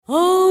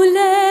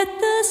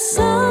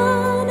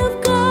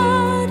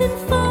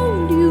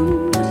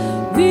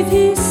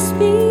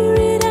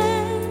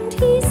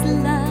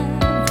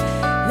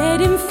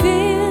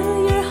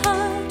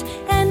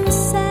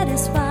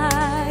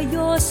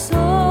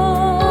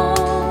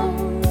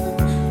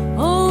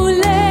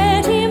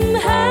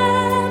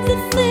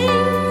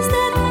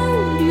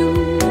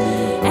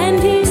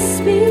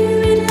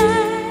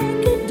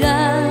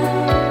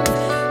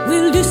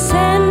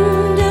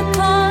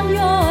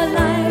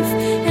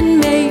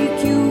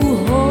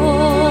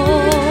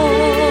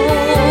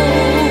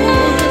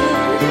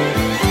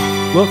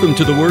Welcome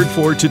to the Word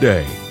for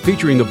Today,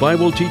 featuring the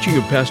Bible teaching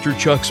of Pastor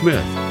Chuck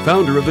Smith,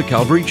 founder of the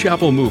Calvary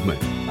Chapel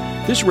Movement.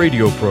 This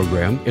radio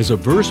program is a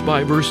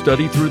verse-by-verse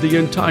study through the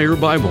entire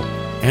Bible.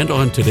 And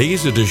on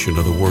today's edition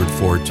of the Word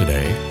for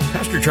Today,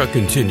 Pastor Chuck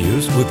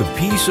continues with the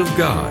peace of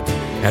God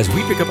as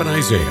we pick up in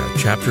Isaiah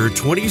chapter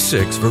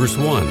 26, verse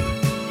 1.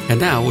 And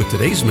now, with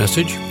today's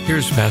message,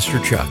 here's Pastor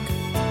Chuck.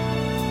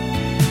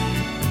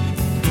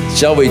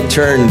 Shall we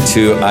turn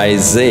to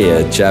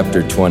Isaiah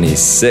chapter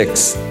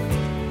 26?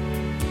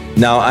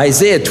 Now,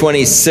 Isaiah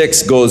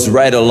 26 goes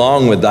right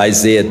along with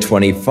Isaiah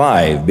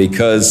 25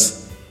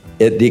 because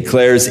it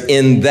declares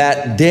in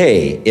that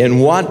day. In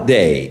what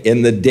day?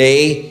 In the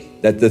day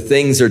that the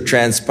things are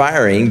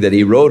transpiring that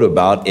he wrote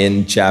about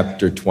in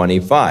chapter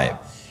 25.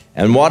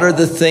 And what are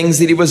the things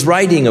that he was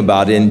writing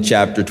about in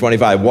chapter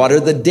 25? What are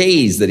the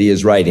days that he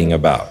is writing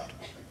about?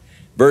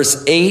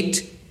 Verse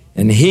 8,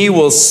 and he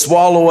will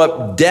swallow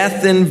up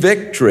death in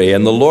victory,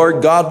 and the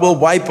Lord God will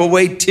wipe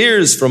away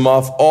tears from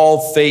off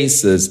all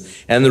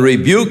faces, and the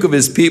rebuke of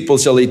his people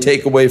shall he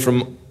take away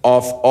from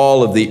off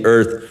all of the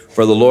earth,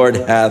 for the Lord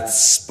hath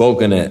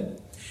spoken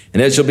it.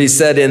 And it shall be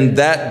said in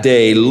that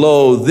day,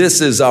 lo,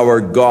 this is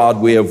our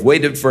God, we have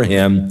waited for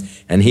him,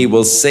 and he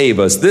will save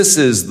us. This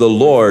is the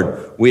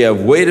Lord, we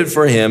have waited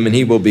for him, and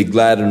he will be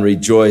glad and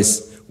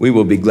rejoice. We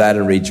will be glad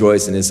and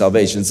rejoice in his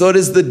salvation. So it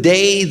is the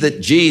day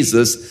that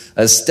Jesus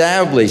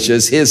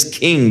establishes his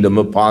kingdom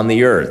upon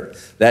the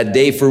earth. That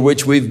day for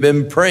which we've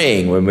been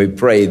praying when we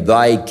pray,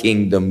 thy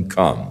kingdom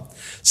come.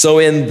 So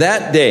in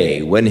that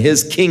day when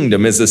his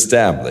kingdom is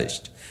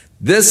established,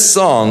 this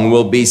song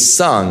will be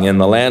sung in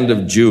the land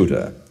of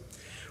Judah.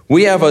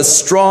 We have a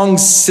strong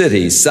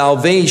city.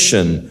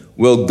 Salvation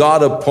will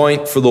God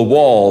appoint for the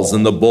walls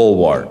and the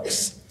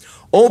bulwarks.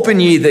 Open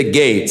ye the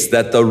gates,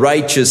 that the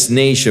righteous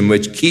nation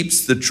which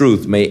keeps the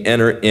truth may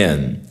enter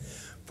in.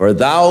 For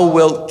thou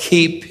wilt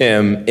keep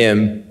him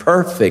in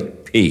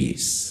perfect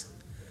peace,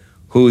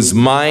 whose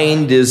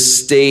mind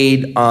is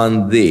stayed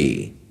on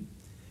thee,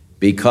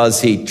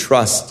 because he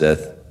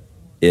trusteth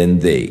in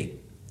thee.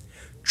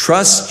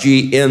 Trust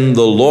ye in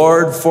the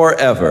Lord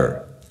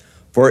forever,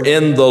 for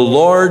in the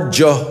Lord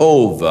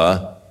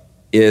Jehovah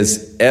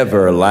is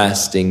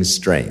everlasting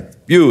strength.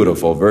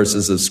 Beautiful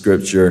verses of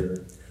Scripture.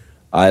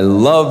 I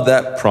love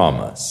that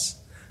promise.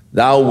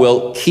 Thou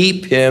wilt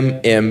keep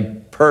him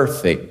in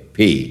perfect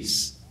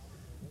peace,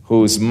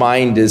 whose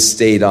mind is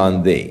stayed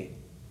on thee.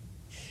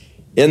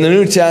 In the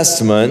New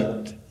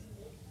Testament,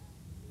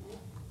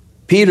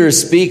 Peter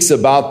speaks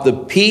about the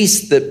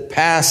peace that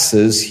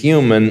passes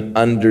human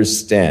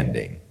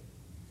understanding.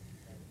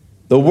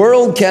 The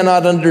world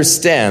cannot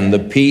understand the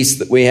peace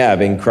that we have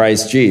in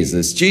Christ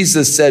Jesus.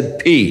 Jesus said,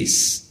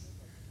 peace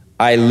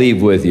I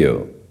leave with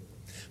you.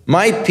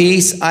 My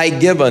peace I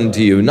give unto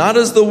you, not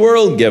as the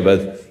world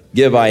giveth,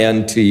 give I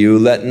unto you.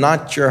 Let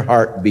not your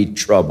heart be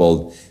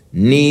troubled,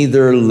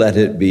 neither let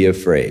it be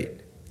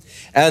afraid.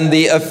 And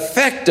the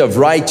effect of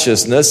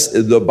righteousness,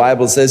 the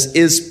Bible says,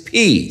 is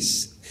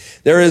peace.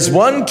 There is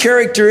one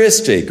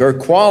characteristic or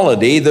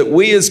quality that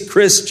we as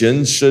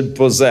Christians should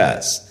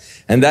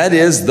possess, and that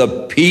is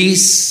the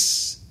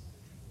peace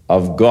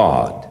of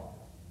God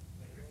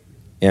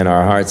in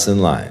our hearts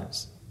and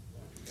lives.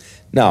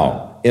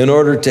 Now, in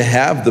order to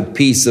have the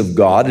peace of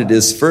God, it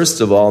is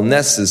first of all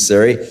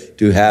necessary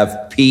to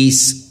have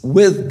peace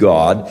with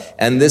God.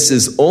 And this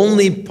is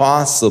only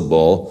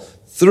possible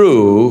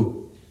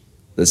through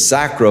the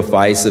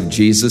sacrifice of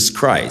Jesus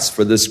Christ.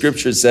 For the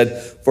scripture said,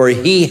 for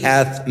he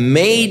hath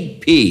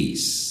made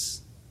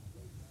peace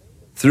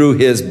through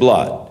his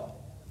blood.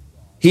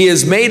 He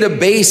has made a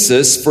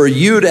basis for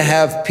you to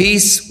have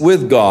peace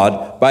with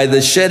God by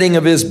the shedding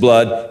of his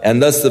blood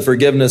and thus the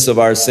forgiveness of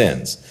our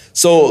sins.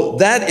 So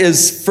that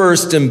is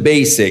first and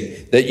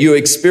basic, that you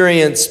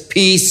experience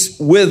peace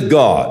with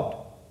God.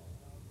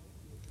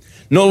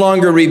 No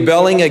longer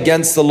rebelling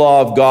against the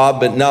law of God,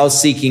 but now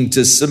seeking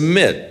to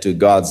submit to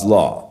God's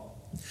law.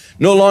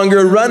 No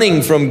longer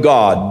running from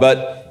God,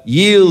 but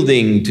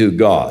yielding to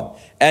God.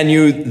 And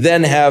you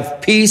then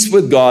have peace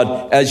with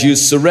God as you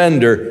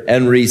surrender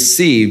and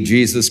receive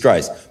Jesus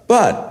Christ.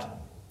 But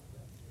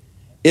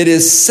it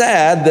is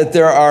sad that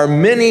there are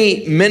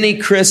many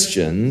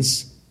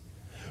Christians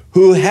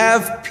who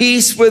have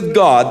peace with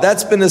God.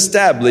 That's been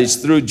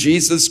established through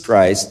Jesus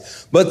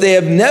Christ, but they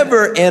have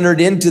never entered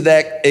into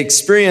that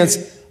experience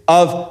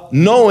of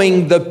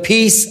knowing the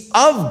peace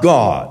of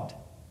God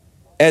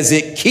as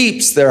it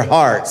keeps their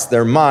hearts,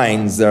 their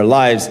minds, their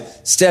lives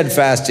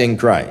steadfast in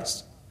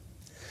Christ.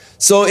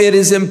 So it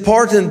is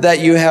important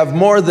that you have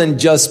more than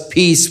just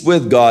peace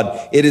with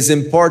God. It is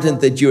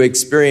important that you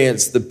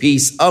experience the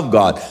peace of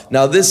God.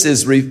 Now, this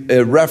is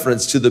a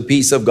reference to the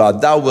peace of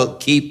God. Thou wilt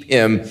keep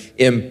him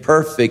in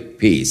perfect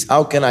peace.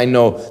 How can I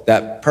know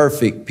that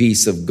perfect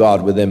peace of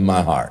God within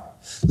my heart?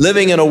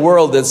 Living in a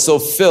world that's so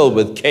filled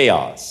with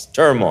chaos,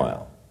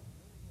 turmoil,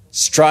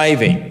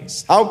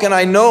 strivings. How can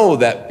I know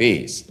that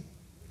peace?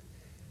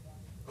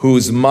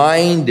 Whose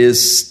mind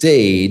is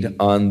stayed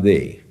on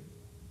thee.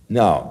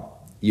 Now,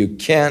 you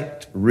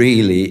can't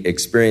really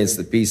experience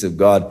the peace of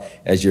God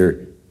as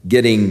you're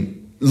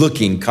getting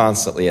looking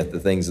constantly at the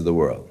things of the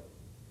world.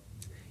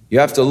 You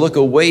have to look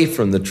away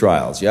from the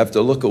trials. You have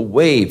to look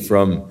away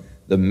from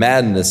the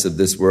madness of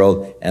this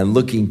world and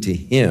looking to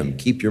Him.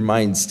 Keep your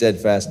mind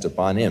steadfast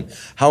upon Him.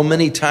 How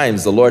many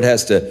times the Lord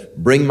has to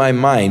bring my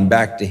mind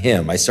back to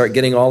Him. I start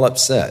getting all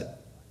upset.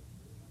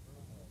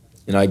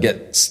 I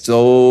get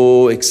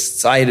so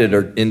excited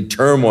or in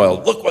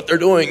turmoil. Look what they're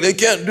doing. They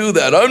can't do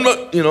that. I'm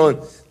not, and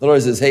the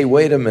Lord says, hey,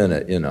 wait a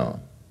minute,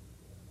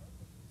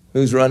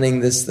 Who's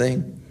running this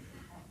thing?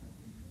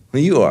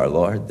 Well, you are,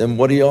 Lord. Then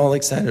what are you all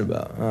excited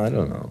about? Oh, I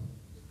don't know.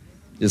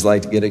 Just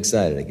like to get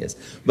excited, I guess.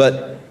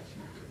 But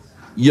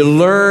you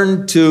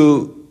learn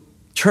to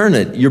turn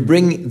it. You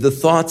bring the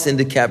thoughts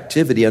into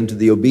captivity unto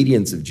the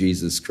obedience of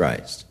Jesus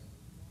Christ.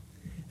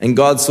 And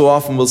God so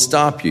often will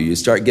stop you. You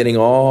start getting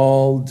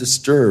all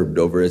disturbed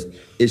over an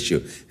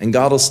issue. And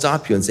God will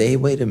stop you and say, hey,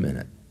 wait a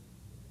minute.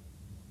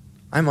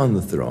 I'm on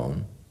the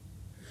throne.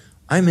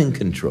 I'm in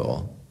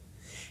control.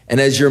 And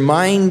as your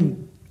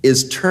mind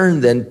is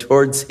turned then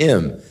towards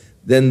Him,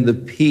 then the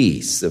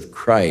peace of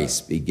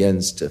Christ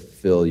begins to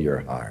fill your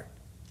heart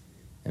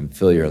and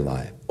fill your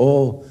life.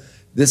 Oh,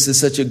 this is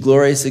such a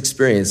glorious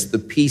experience, the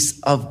peace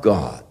of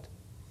God,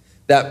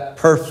 that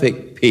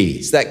perfect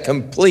peace, that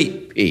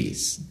complete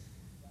peace.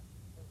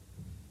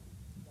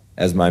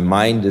 As my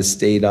mind is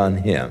stayed on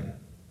Him,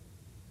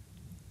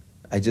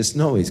 I just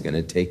know He's going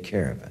to take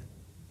care of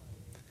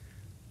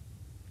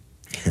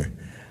it.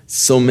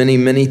 So many,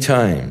 many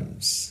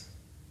times,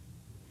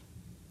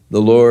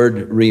 the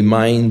Lord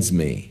reminds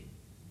me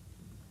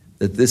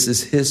that this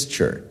is His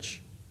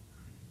church.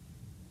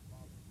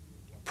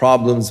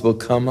 Problems will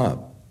come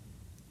up.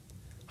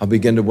 I'll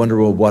begin to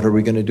wonder, well, what are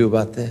we going to do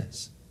about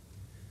this?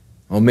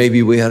 Oh,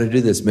 maybe we ought to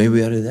do this. Maybe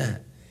we ought to do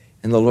that.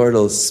 And the Lord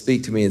will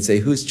speak to me and say,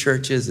 whose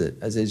church is it?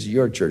 I said, it's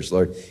your church,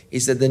 Lord. He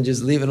said, then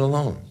just leave it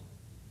alone.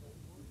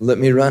 Let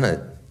me run it.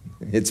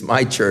 It's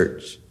my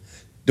church.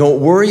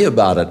 Don't worry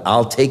about it.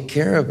 I'll take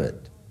care of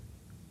it.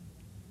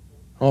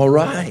 All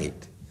right.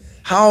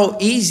 How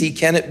easy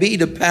can it be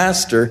to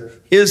pastor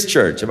His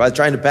church? If I was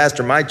trying to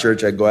pastor my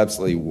church, I'd go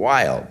absolutely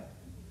wild.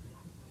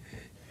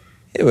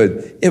 It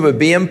would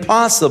be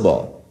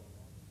impossible.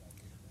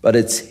 But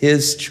it's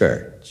His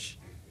church.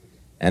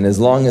 And as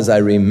long as I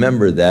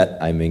remember that,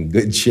 I'm in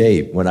good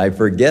shape. When I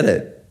forget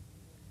it,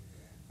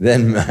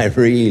 then I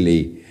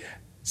really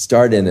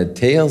start in a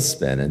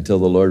tailspin until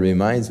the Lord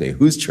reminds me,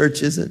 whose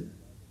church is it?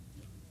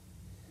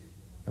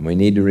 And we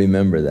need to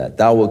remember that.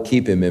 Thou wilt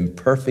keep him in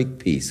perfect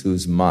peace,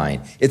 whose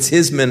mind. It's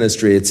His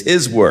ministry, it's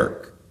His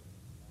work.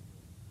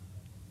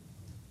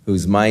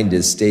 Whose mind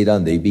is stayed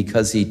on thee,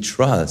 because he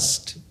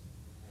trusts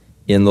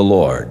in the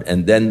Lord.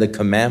 And then the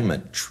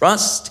commandment,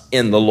 trust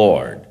in the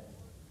Lord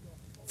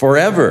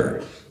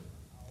forever.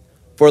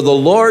 For the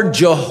Lord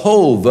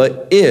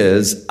Jehovah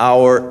is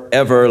our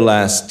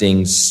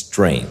everlasting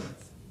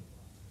strength.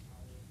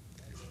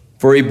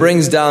 For He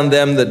brings down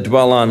them that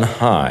dwell on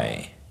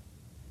high.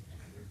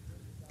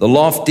 The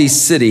lofty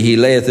city He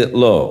layeth it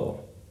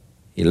low.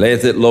 He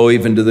layeth it low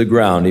even to the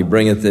ground. He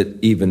bringeth it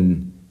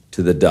even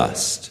to the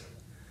dust.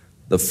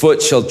 The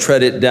foot shall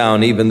tread it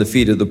down, even the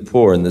feet of the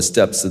poor and the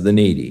steps of the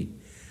needy.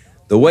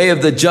 The way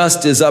of the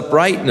just is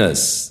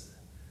uprightness.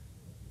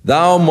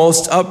 Thou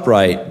most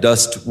upright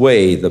dost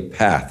weigh the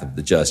path of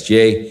the just.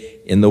 Yea,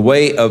 in the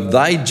way of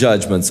thy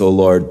judgments, O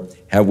Lord,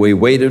 have we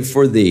waited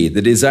for thee.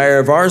 The desire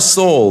of our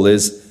soul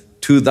is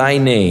to thy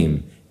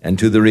name and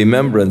to the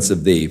remembrance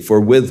of thee. For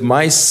with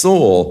my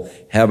soul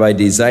have I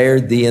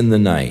desired thee in the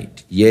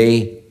night.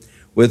 Yea,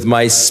 with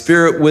my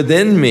spirit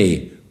within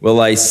me will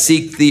I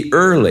seek thee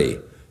early.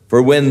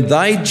 For when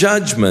thy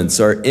judgments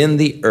are in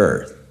the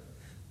earth,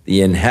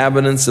 the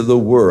inhabitants of the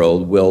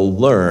world will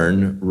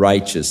learn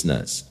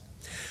righteousness.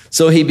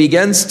 So he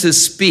begins to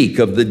speak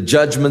of the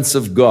judgments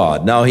of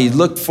God. Now he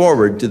looked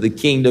forward to the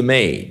kingdom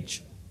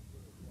age,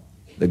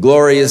 the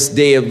glorious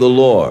day of the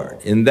Lord.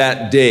 In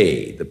that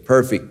day, the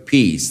perfect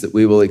peace that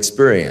we will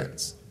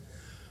experience.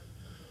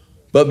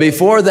 But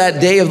before that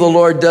day of the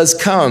Lord does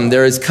come,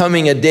 there is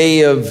coming a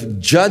day of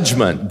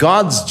judgment,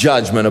 God's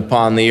judgment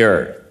upon the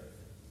earth.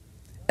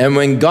 And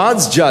when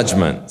God's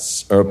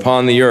judgments are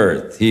upon the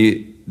earth,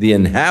 the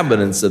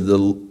inhabitants of the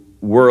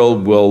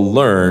world will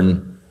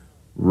learn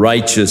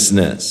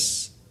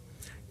righteousness.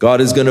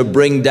 God is going to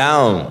bring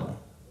down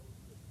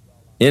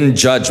in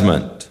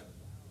judgment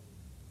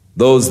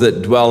those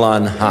that dwell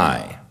on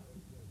high.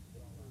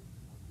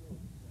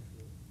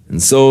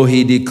 And so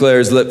he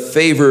declares, let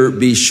favor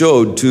be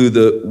showed to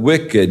the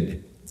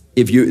wicked.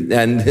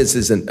 And this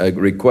isn't a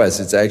request,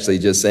 it's actually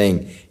just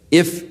saying,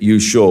 if you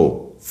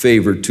show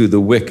favor to the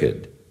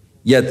wicked,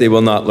 yet they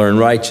will not learn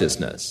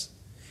righteousness.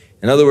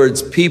 In other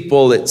words,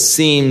 people, it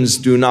seems,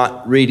 do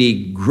not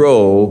really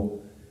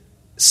grow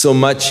so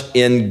much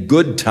in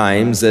good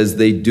times as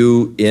they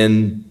do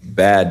in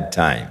bad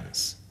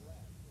times.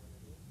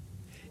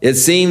 It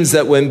seems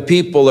that when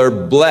people are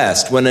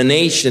blessed, when a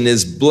nation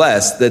is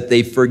blessed, that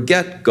they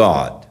forget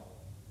God.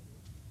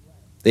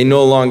 They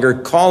no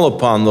longer call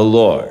upon the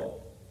Lord.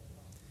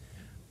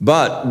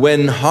 But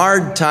when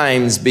hard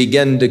times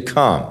begin to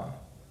come,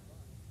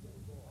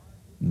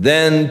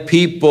 then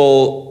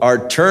people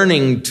are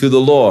turning to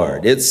the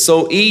Lord. It's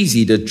so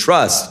easy to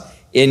trust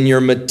in your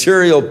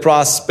material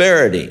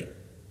prosperity.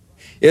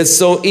 It's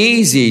so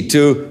easy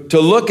to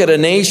look at a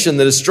nation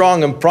that is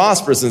strong and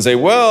prosperous and say,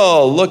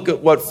 well, look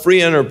at what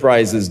free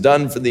enterprise has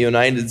done for the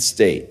United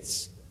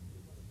States.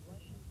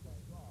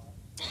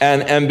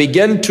 And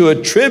begin to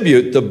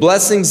attribute the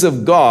blessings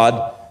of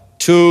God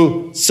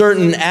to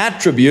certain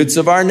attributes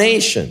of our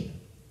nation.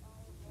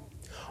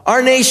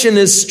 Our nation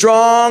is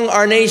strong,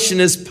 our nation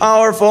is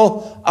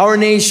powerful, our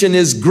nation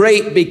is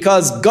great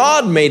because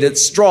God made it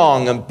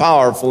strong and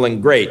powerful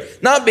and great,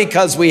 not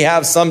because we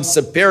have some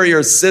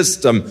superior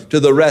system to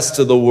the rest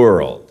of the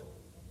world.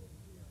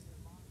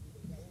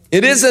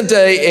 It isn't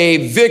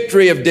a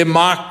victory of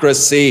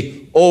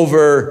democracy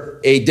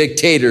over a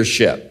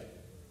dictatorship.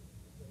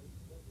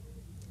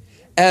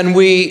 And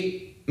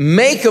we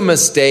make a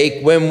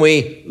mistake when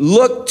we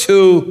look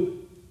to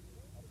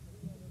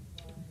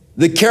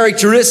the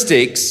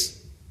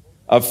characteristics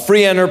of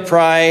free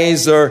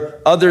enterprise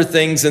or other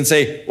things and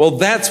say, well,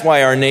 that's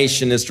why our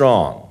nation is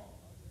strong.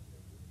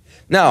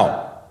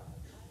 Now,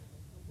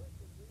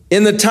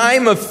 in the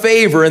time of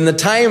favor, in the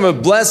time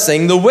of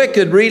blessing, the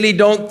wicked really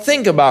don't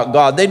think about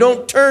God. They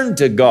don't turn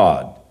to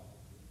God.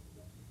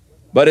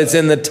 But it's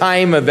in the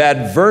time of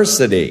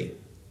adversity,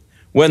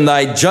 when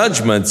thy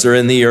judgments are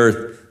in the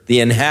earth, the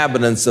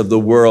inhabitants of the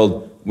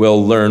world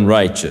will learn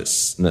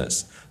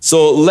righteousness.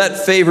 So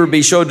let favor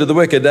be showed to the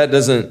wicked. That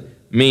doesn't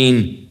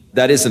mean,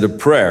 that isn't a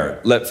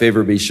prayer. Let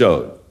favor be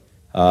showed.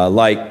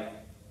 Like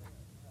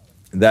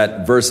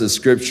that verse of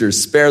scripture,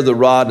 spare the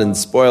rod and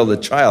spoil the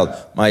child.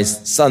 My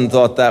son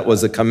thought that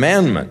was a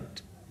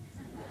commandment.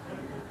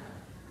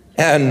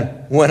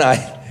 And when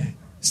I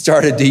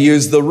started to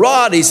use the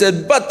rod, he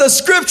said, but the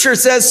scripture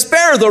says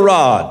spare the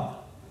rod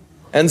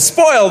and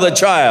spoil the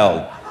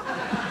child.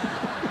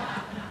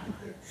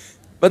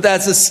 But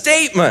that's a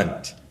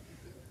statement.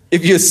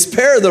 If you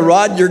spare the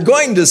rod, you're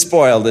going to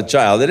spoil the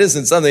child. It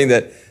isn't something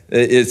that,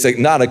 it's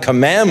not a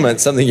commandment,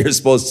 something you're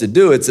supposed to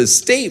do. It's a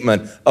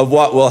statement of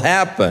what will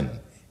happen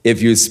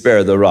if you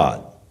spare the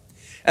rod.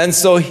 And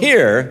so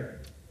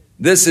here,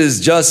 this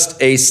is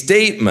just a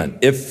statement.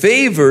 If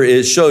favor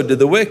is showed to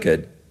the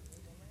wicked,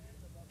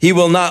 he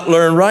will not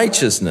learn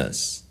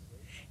righteousness.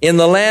 In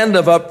the land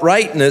of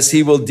uprightness,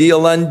 he will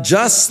deal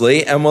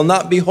unjustly and will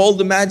not behold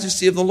the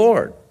majesty of the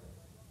Lord.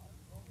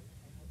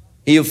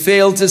 He'll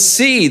fail to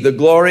see the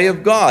glory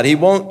of God. He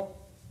won't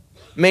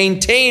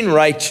maintain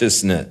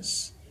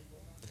righteousness.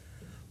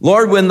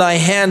 Lord, when thy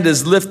hand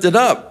is lifted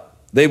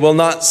up, they will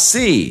not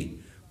see,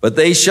 but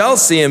they shall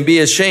see and be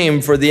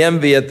ashamed for the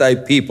envy at thy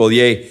people.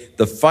 Yea,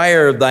 the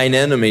fire of thine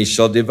enemies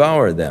shall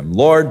devour them.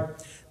 Lord,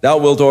 thou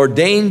wilt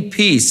ordain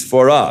peace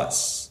for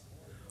us,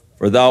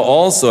 for thou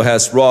also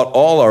hast wrought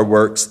all our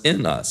works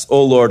in us.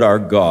 O Lord our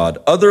God,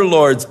 other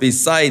lords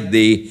beside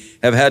thee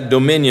have had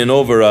dominion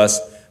over us,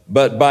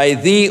 but by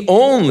thee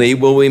only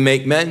will we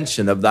make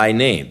mention of thy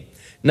name.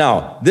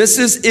 Now, this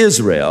is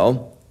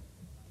Israel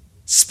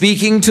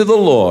speaking to the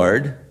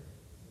Lord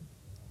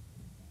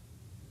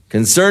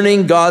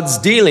concerning God's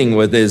dealing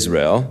with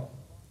Israel.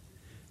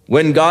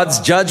 When God's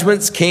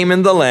judgments came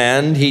in the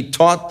land, he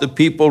taught the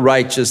people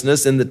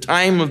righteousness. In the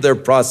time of their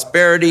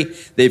prosperity,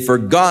 they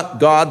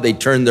forgot God, they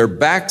turned their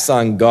backs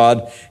on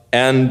God,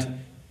 and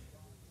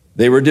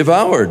they were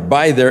devoured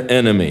by their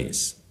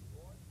enemies.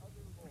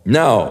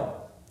 Now,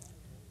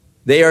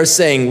 they are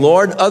saying,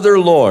 Lord, other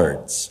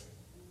lords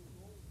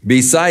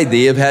beside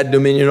thee have had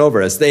dominion over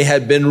us. They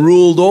had been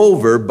ruled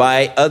over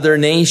by other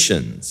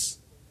nations.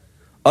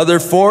 Other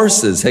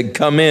forces had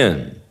come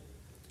in.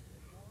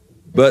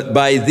 But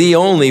by thee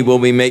only will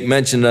we make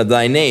mention of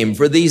thy name.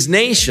 For these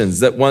nations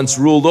that once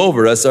ruled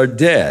over us are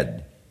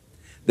dead.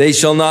 They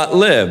shall not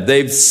live.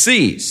 They've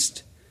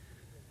ceased.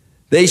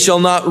 They shall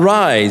not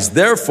rise.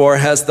 Therefore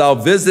hast thou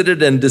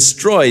visited and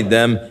destroyed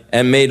them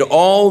and made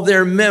all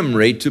their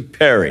memory to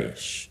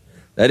perish.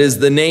 That is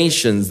the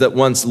nations that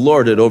once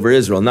lorded over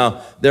Israel.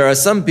 Now, there are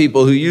some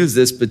people who use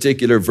this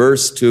particular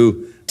verse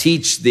to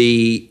teach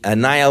the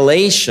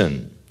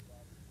annihilation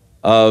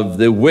of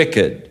the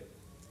wicked,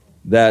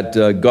 that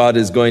God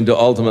is going to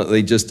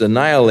ultimately just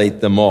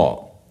annihilate them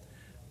all.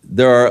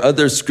 There are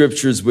other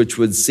scriptures which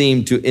would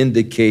seem to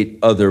indicate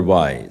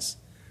otherwise,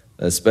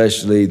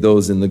 especially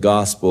those in the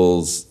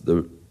Gospels,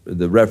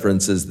 the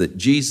references that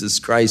Jesus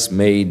Christ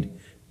made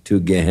to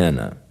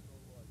Gehenna.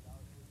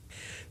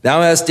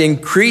 Thou hast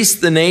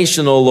increased the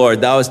nation, O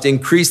Lord. Thou hast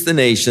increased the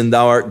nation.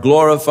 Thou art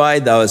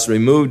glorified. Thou hast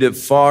removed it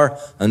far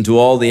unto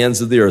all the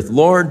ends of the earth.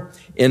 Lord,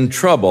 in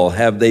trouble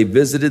have they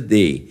visited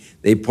thee.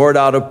 They poured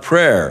out a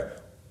prayer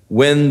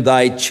when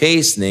thy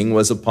chastening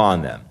was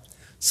upon them.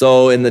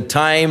 So in the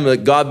time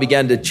that God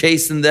began to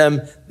chasten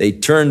them, they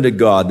turned to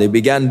God. They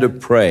began to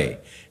pray.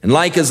 And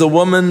like as a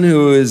woman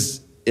who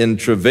is in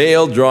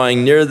travail,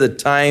 drawing near the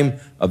time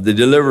of the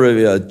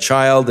delivery of a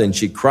child, and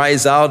she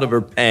cries out of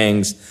her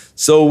pangs,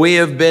 so we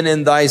have been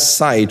in thy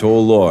sight, O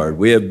Lord.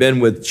 We have been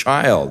with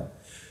child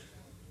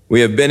We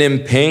have been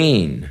in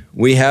pain.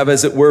 We have,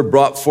 as it were,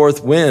 brought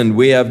forth wind.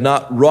 We have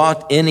not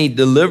wrought any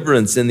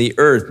deliverance in the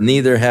earth,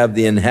 neither have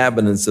the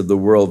inhabitants of the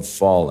world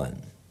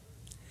fallen.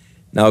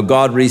 Now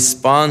God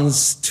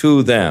responds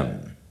to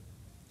them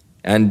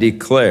and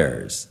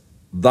declares,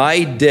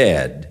 thy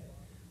dead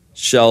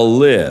shall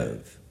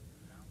live.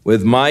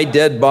 With my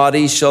dead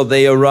body shall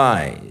they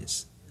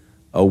arise.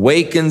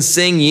 Awake and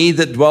sing, ye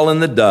that dwell in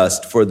the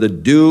dust, for the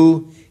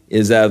dew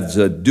is as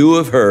the dew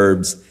of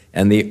herbs,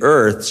 and the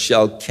earth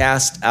shall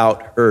cast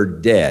out her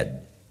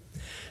dead.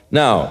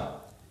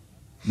 Now,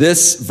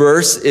 this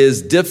verse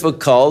is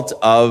difficult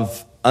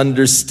of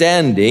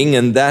understanding,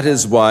 and that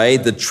is why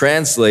the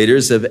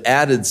translators have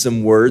added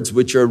some words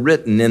which are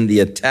written in the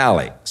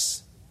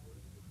italics.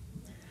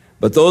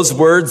 But those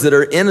words that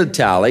are in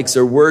italics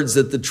are words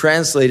that the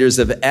translators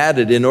have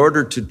added in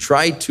order to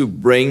try to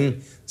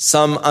bring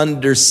some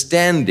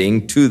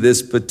understanding to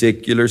this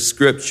particular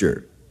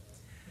scripture.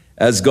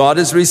 As God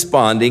is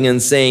responding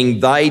and saying,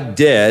 thy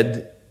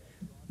dead,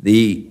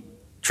 the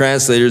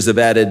translators have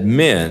added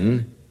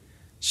men,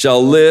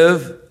 shall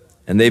live,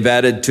 and they've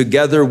added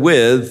together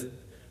with,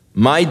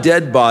 my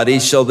dead body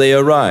shall they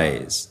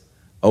arise.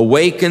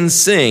 Awake and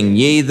sing,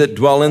 ye that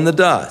dwell in the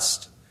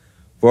dust.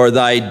 For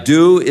thy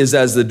dew is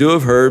as the dew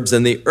of herbs,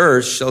 and the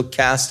earth shall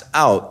cast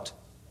out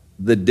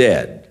the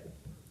dead.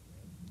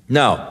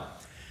 Now,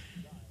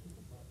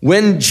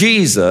 when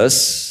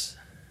Jesus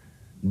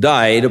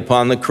died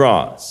upon the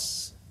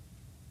cross,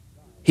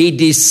 he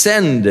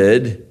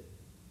descended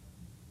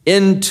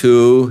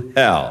into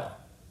hell.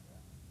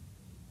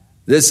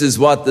 This is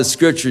what the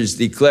scriptures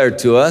declare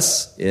to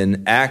us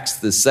in Acts,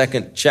 the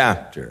 2nd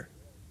chapter.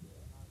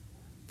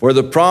 For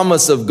the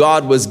promise of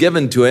God was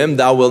given to him,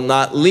 thou wilt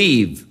not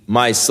leave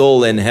my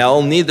soul in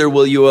hell, neither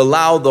will you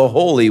allow the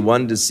Holy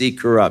One to see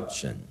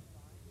corruption.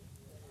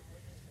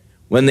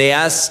 When they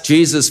asked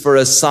Jesus for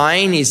a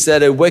sign, he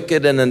said, a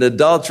wicked and an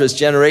adulterous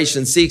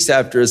generation seeks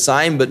after a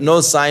sign, but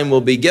no sign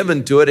will be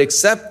given to it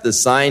except the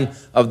sign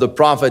of the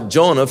prophet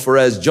Jonah. For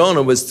as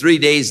Jonah was 3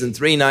 days and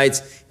 3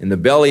 nights in the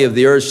belly of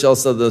the earth,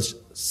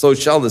 so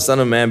shall the Son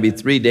of Man be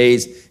 3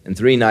 days and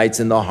 3 nights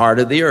in the heart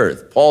of the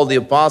earth. Paul the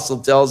apostle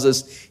tells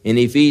us in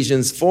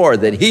Ephesians 4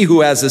 that he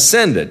who has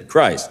ascended,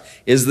 Christ,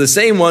 is the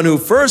same one who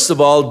first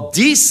of all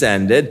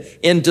descended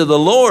into the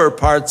lower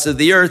parts of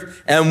the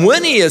earth. And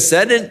when he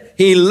ascended,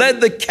 he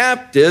led the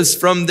captives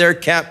from their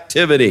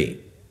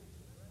captivity.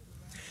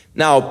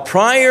 Now,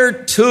 prior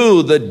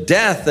to the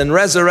death and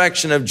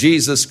resurrection of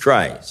Jesus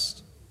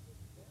Christ,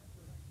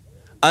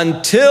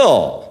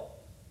 until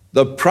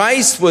the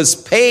price was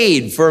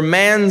paid for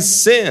man's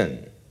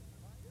sin,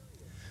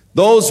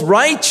 those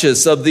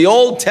righteous of the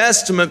Old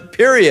Testament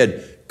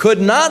period could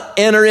not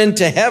enter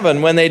into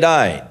heaven when they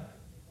died,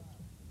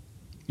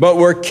 but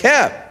were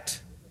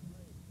kept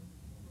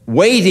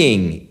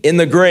waiting in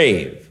the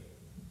grave.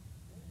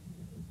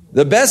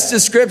 The best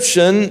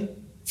description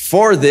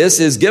for this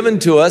is given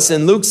to us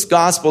in Luke's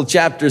Gospel,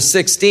 chapter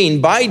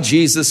 16, by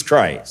Jesus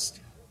Christ,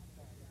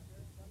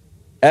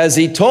 as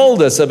he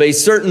told us of a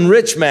certain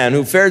rich man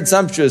who fared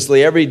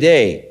sumptuously every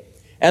day,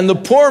 and the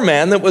poor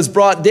man that was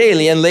brought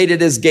daily and laid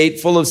at his gate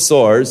full of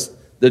sores.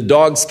 The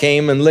dogs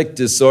came and licked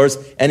his sores,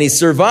 and he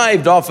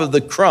survived off of the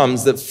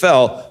crumbs that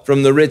fell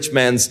from the rich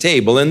man's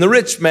table. And the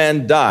rich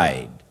man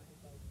died.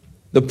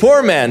 The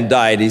poor man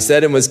died, he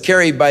said, and was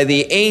carried by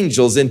the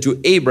angels into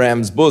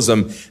Abraham's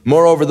bosom.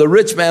 Moreover, the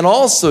rich man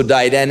also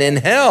died, and in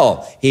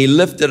hell he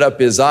lifted up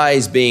his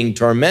eyes, being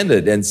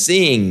tormented, and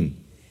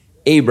seeing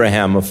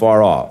Abraham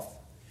afar off.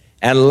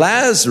 And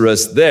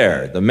Lazarus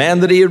there, the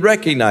man that he had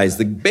recognized,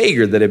 the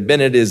beggar that had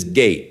been at his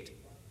gate,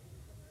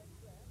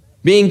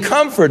 being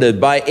comforted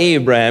by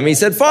Abraham, he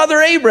said, Father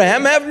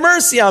Abraham, have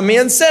mercy on me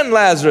and send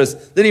Lazarus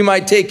that he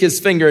might take his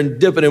finger and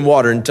dip it in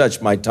water and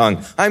touch my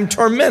tongue. I'm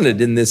tormented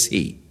in this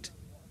heat.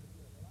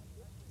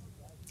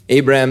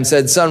 Abraham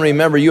said, Son,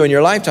 remember you in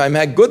your lifetime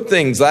had good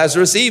things,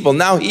 Lazarus evil.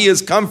 Now he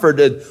is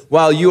comforted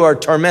while you are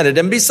tormented.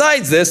 And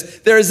besides this,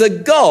 there is a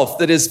gulf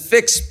that is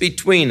fixed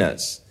between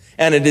us.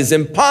 And it is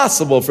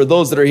impossible for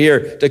those that are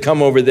here to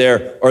come over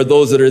there, or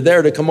those that are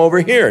there to come over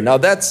here. Now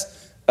that's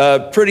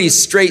a pretty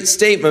straight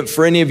statement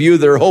for any of you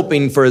that are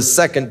hoping for a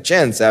second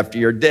chance after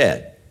you're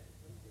dead.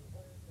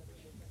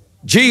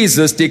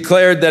 Jesus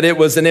declared that it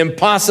was an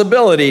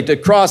impossibility to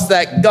cross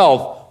that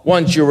gulf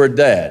once you were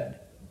dead.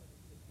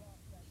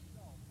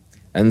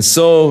 And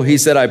so he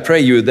said, I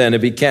pray you then,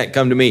 if he can't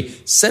come to me,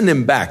 send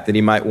him back that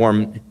he might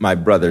warn my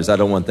brothers. I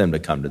don't want them to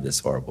come to this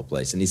horrible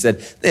place. And he said,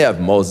 they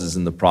have Moses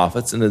and the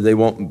prophets, and if they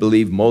won't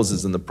believe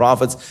Moses and the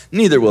prophets,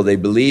 neither will they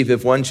believe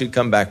if one should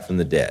come back from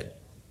the dead.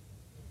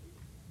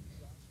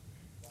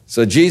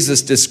 So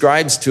Jesus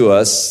describes to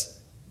us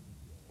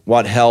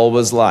what hell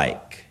was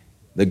like,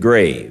 the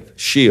grave,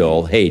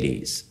 Sheol,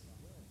 Hades.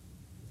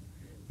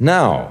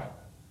 Now,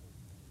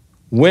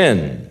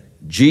 when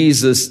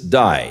Jesus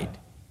died,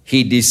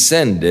 he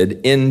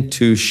descended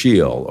into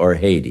Sheol, or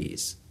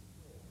Hades.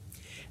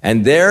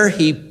 And there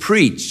he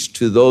preached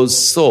to those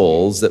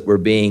souls that were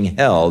being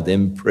held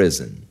in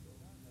prison.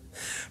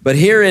 But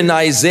here in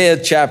Isaiah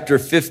chapter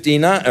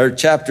 59 or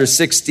chapter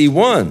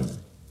 61,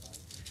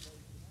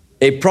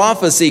 a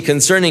prophecy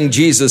concerning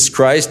Jesus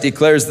Christ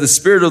declares, "The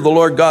Spirit of the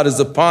Lord God is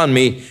upon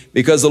me,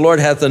 because the Lord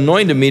hath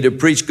anointed me to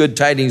preach good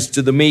tidings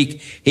to the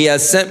meek. He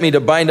has sent me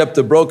to bind up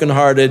the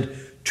brokenhearted,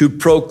 to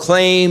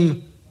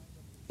proclaim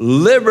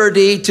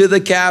liberty to the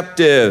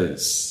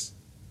captives,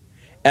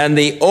 and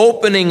the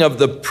opening of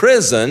the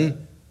prison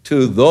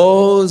to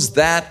those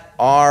that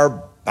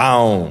are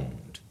bound."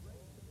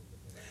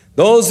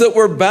 Those that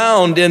were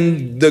bound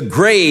in the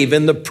grave,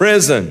 in the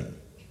prison,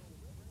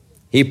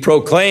 he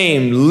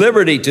proclaimed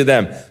liberty to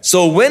them.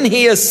 So when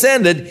he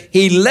ascended,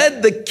 he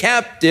led the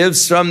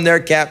captives from their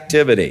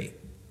captivity.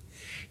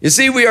 You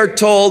see, we are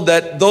told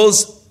that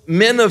those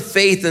men of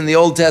faith in the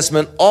Old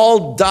Testament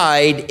all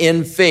died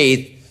in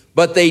faith,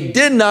 but they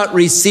did not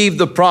receive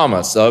the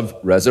promise of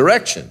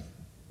resurrection.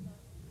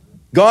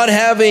 God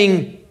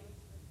having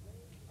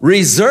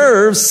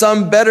reserved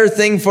some better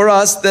thing for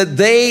us, that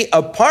they,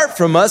 apart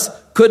from us,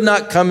 could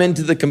not come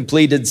into the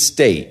completed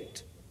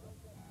state.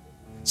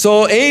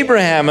 So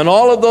Abraham and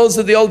all of those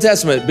of the Old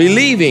Testament,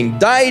 believing,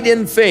 died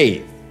in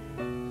faith.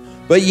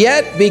 But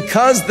yet,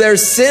 because their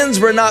sins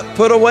were not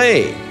put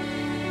away,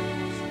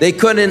 they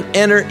couldn't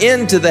enter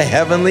into the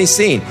heavenly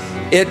scene.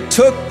 It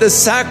took the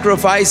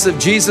sacrifice of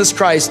Jesus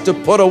Christ to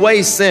put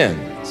away sins.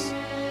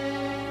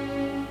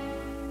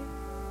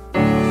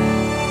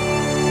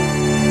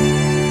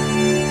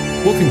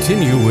 We'll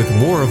continue with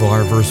more of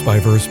our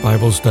verse-by-verse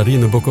Bible study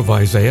in the book of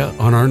Isaiah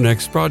on our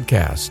next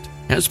broadcast,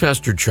 as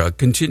Pastor Chuck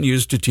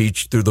continues to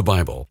teach through the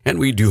Bible, and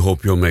we do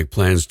hope you'll make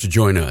plans to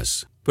join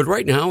us. But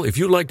right now, if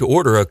you'd like to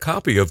order a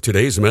copy of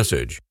today's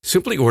message,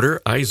 simply order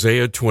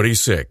Isaiah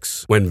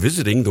 26 when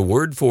visiting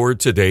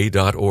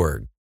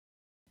thewordfortoday.org.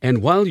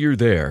 And while you're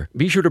there,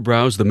 be sure to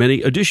browse the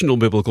many additional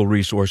biblical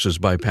resources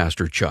by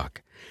Pastor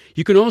Chuck.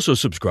 You can also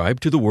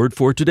subscribe to the Word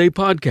for Today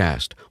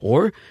podcast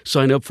or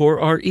sign up for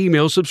our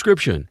email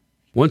subscription.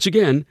 Once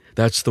again,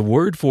 that's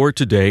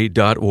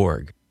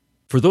thewordfortoday.org.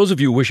 For those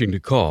of you wishing to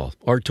call,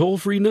 our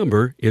toll-free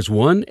number is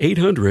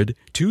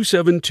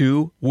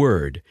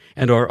 1-800-272-WORD,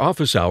 and our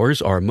office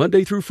hours are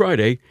Monday through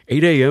Friday,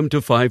 8 a.m.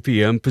 to 5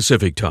 p.m.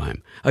 Pacific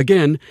Time.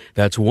 Again,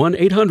 that's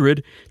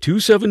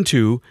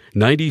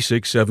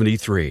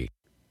 1-800-272-9673.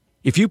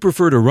 If you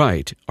prefer to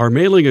write, our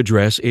mailing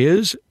address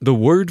is The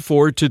Word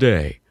for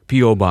Today,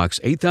 P.O. Box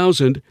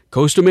 8000,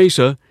 Costa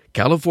Mesa,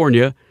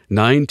 California,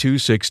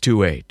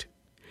 92628.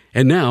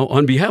 And now,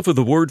 on behalf of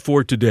The Word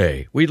for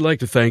Today, we'd like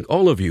to thank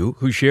all of you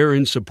who share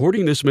in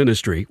supporting this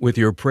ministry with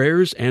your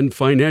prayers and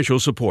financial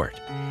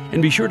support.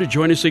 And be sure to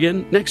join us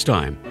again next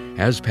time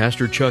as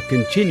Pastor Chuck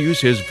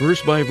continues his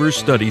verse-by-verse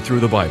study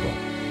through the Bible.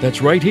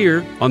 That's right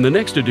here on the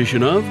next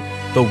edition of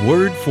The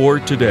Word for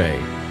Today.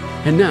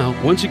 And now,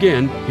 once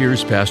again,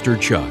 here's Pastor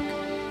Chuck.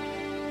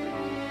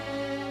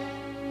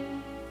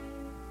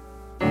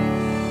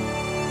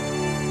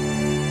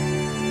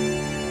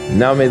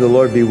 Now may the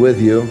Lord be with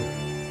you,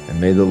 and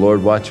may the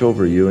Lord watch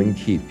over you and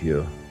keep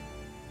you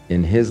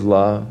in His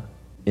love,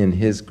 in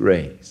His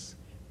grace.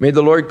 May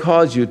the Lord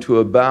cause you to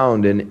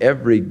abound in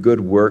every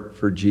good work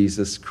for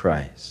Jesus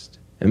Christ.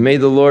 And may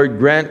the Lord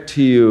grant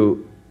to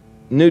you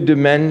new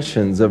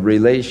dimensions of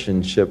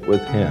relationship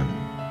with Him,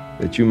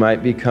 that you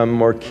might become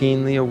more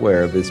keenly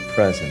aware of His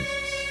presence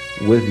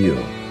with you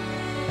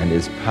and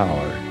His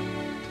power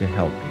to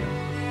help you.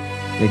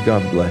 May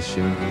God bless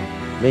you.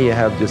 May you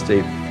have just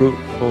a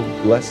fruitful,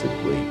 blessed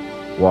week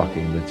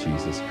walking with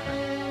Jesus Christ.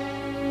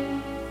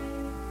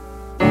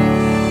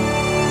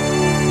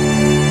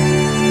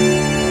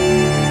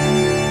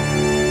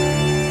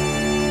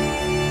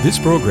 This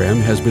program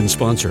has been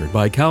sponsored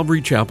by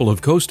Calvary Chapel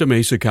of Costa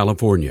Mesa,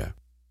 California.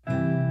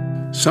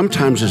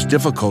 Sometimes it's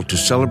difficult to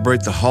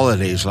celebrate the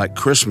holidays like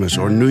Christmas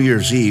or New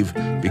Year's Eve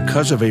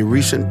because of a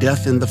recent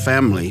death in the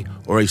family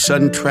or a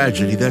sudden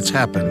tragedy that's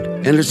happened.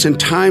 And it's in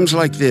times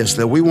like this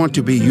that we want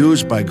to be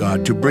used by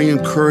God to bring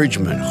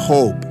encouragement,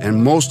 hope,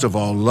 and most of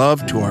all,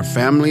 love to our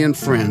family and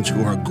friends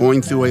who are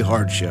going through a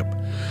hardship.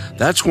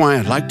 That's why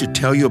I'd like to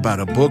tell you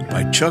about a book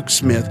by Chuck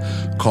Smith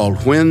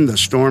called When the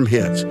Storm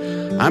Hits.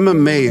 I'm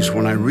amazed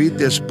when I read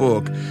this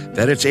book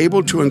that it's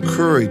able to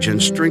encourage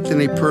and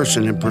strengthen a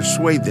person and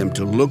persuade them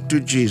to look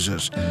to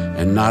Jesus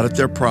and not at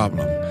their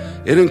problem.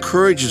 It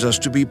encourages us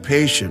to be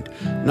patient,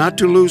 not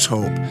to lose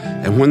hope,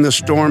 and when the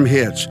storm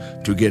hits,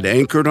 to get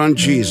anchored on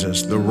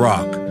Jesus, the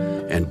rock,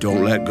 and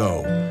don't let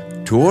go.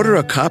 To order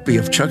a copy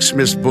of Chuck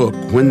Smith's book,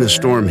 When the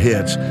Storm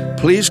Hits,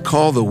 please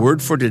call The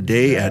Word for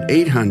Today at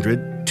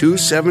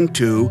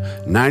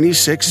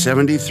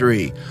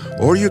 800-272-9673,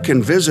 or you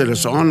can visit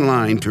us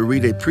online to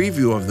read a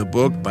preview of the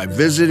book by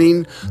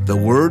visiting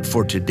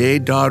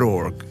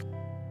thewordfortoday.org.